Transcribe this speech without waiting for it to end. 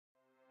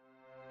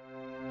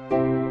Hi,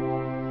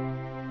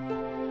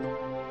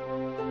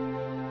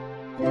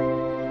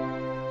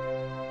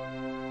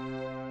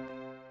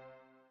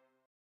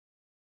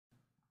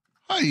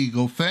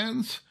 Eagle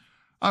fans.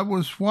 I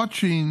was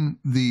watching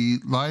the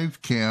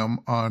live cam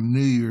on New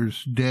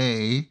Year's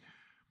Day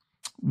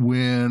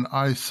when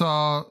I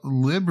saw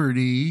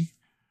Liberty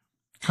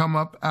come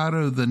up out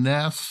of the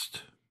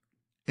nest,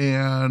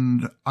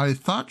 and I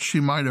thought she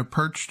might have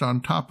perched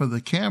on top of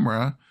the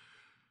camera.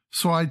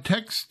 So I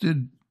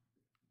texted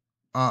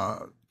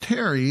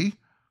Terry,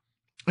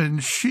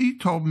 and she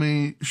told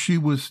me she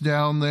was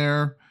down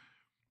there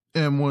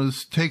and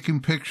was taking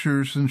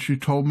pictures, and she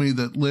told me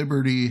that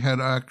Liberty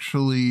had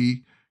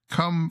actually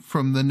come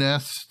from the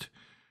nest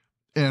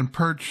and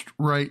perched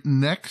right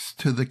next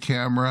to the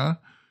camera.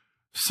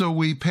 So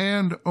we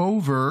panned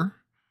over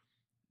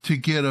to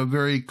get a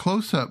very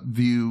close-up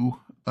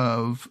view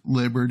of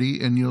Liberty,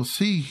 and you'll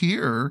see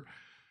here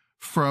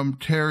from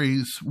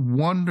Terry's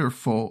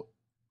wonderful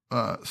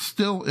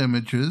still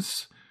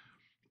images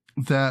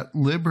that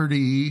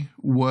Liberty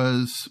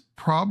was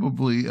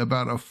probably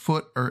about a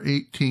foot or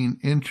 18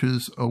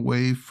 inches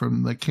away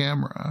from the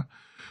camera.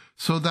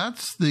 So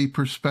that's the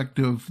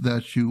perspective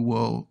that you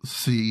will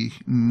see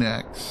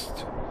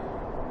next.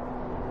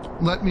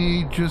 Let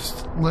me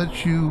just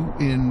let you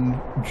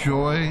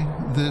enjoy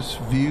this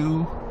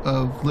view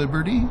of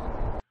Liberty.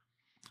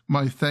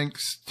 My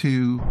thanks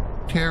to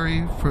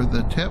Terry for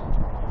the tip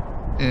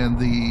and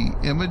the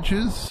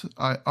images.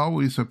 I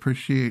always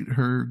appreciate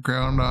her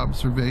ground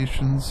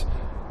observations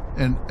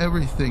and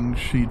everything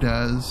she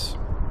does.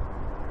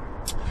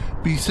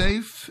 Be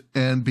safe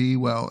and be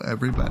well,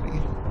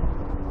 everybody.